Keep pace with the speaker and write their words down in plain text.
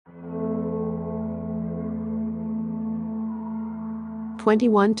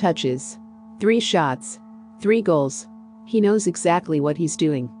21 touches. 3 shots. 3 goals. He knows exactly what he's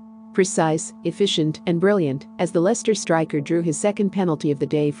doing. Precise, efficient, and brilliant, as the Leicester striker drew his second penalty of the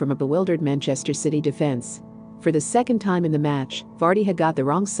day from a bewildered Manchester City defense. For the second time in the match, Vardy had got the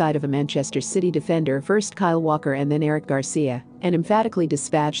wrong side of a Manchester City defender, first Kyle Walker and then Eric Garcia, and emphatically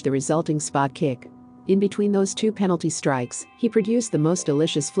dispatched the resulting spot kick. In between those 2 penalty strikes, he produced the most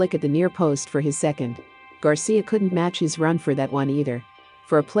delicious flick at the near post for his second. Garcia couldn't match his run for that one either.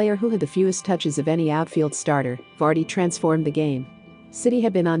 For a player who had the fewest touches of any outfield starter, Vardy transformed the game. City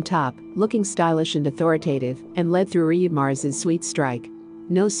had been on top, looking stylish and authoritative, and led through Riyad Mahrez's sweet strike.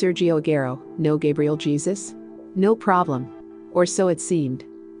 No Sergio Aguero, no Gabriel Jesus? No problem. Or so it seemed.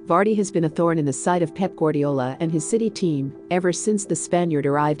 Vardy has been a thorn in the side of Pep Guardiola and his City team ever since the Spaniard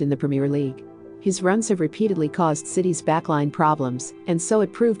arrived in the Premier League. His runs have repeatedly caused City's backline problems, and so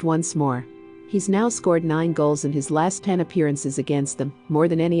it proved once more. He's now scored 9 goals in his last 10 appearances against them, more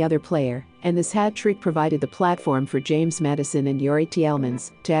than any other player, and this hat-trick provided the platform for James Maddison and Youri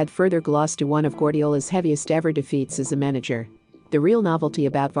Tielemans to add further gloss to one of Guardiola's heaviest ever defeats as a manager. The real novelty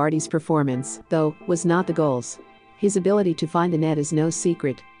about Vardy's performance, though, was not the goals. His ability to find the net is no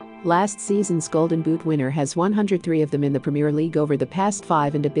secret. Last season's Golden Boot winner has 103 of them in the Premier League over the past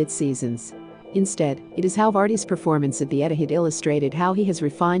 5 and a bit seasons. Instead, it is how Vardy's performance at the Etihad illustrated how he has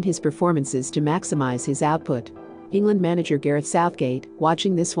refined his performances to maximize his output. England manager Gareth Southgate,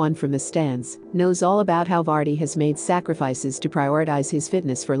 watching this one from the stands, knows all about how Vardy has made sacrifices to prioritize his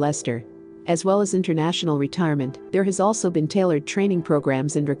fitness for Leicester. As well as international retirement, there has also been tailored training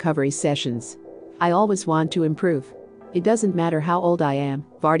programs and recovery sessions. I always want to improve. It doesn't matter how old I am,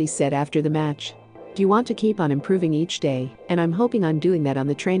 Vardy said after the match. Do you want to keep on improving each day? And I'm hoping I'm doing that on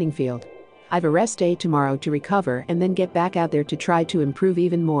the training field. I've a rest day tomorrow to recover and then get back out there to try to improve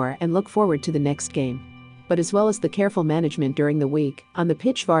even more and look forward to the next game. But as well as the careful management during the week, on the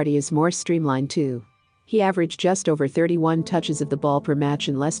pitch Vardy is more streamlined too. He averaged just over 31 touches of the ball per match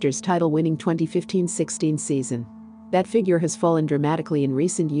in Leicester's title-winning 2015-16 season. That figure has fallen dramatically in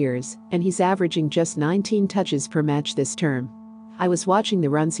recent years, and he's averaging just 19 touches per match this term. I was watching the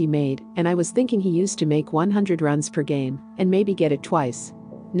runs he made, and I was thinking he used to make 100 runs per game, and maybe get it twice.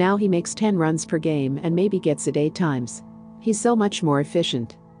 Now he makes 10 runs per game and maybe gets it 8 times. He's so much more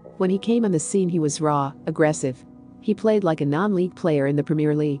efficient. When he came on the scene he was raw, aggressive. He played like a non-league player in the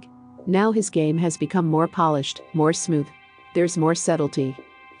Premier League. Now his game has become more polished, more smooth. There's more subtlety.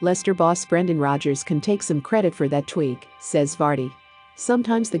 Leicester boss Brendan Rodgers can take some credit for that tweak, says Vardy.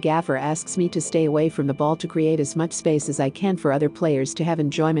 Sometimes the gaffer asks me to stay away from the ball to create as much space as I can for other players to have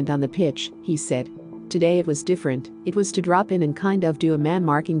enjoyment on the pitch, he said. Today it was different. It was to drop in and kind of do a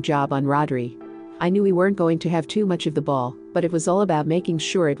man-marking job on Rodri. I knew we weren't going to have too much of the ball, but it was all about making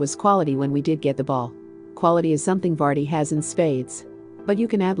sure it was quality when we did get the ball. Quality is something Vardy has in spades. But you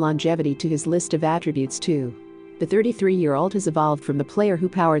can add longevity to his list of attributes too. The 33-year-old has evolved from the player who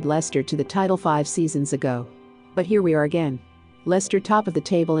powered Leicester to the title 5 seasons ago. But here we are again. Leicester top of the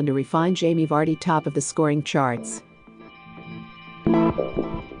table and a refined Jamie Vardy top of the scoring charts.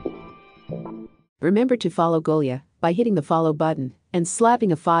 Remember to follow Golia by hitting the follow button and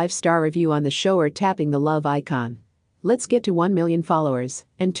slapping a 5-star review on the show or tapping the love icon. Let's get to 1 million followers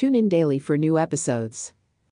and tune in daily for new episodes.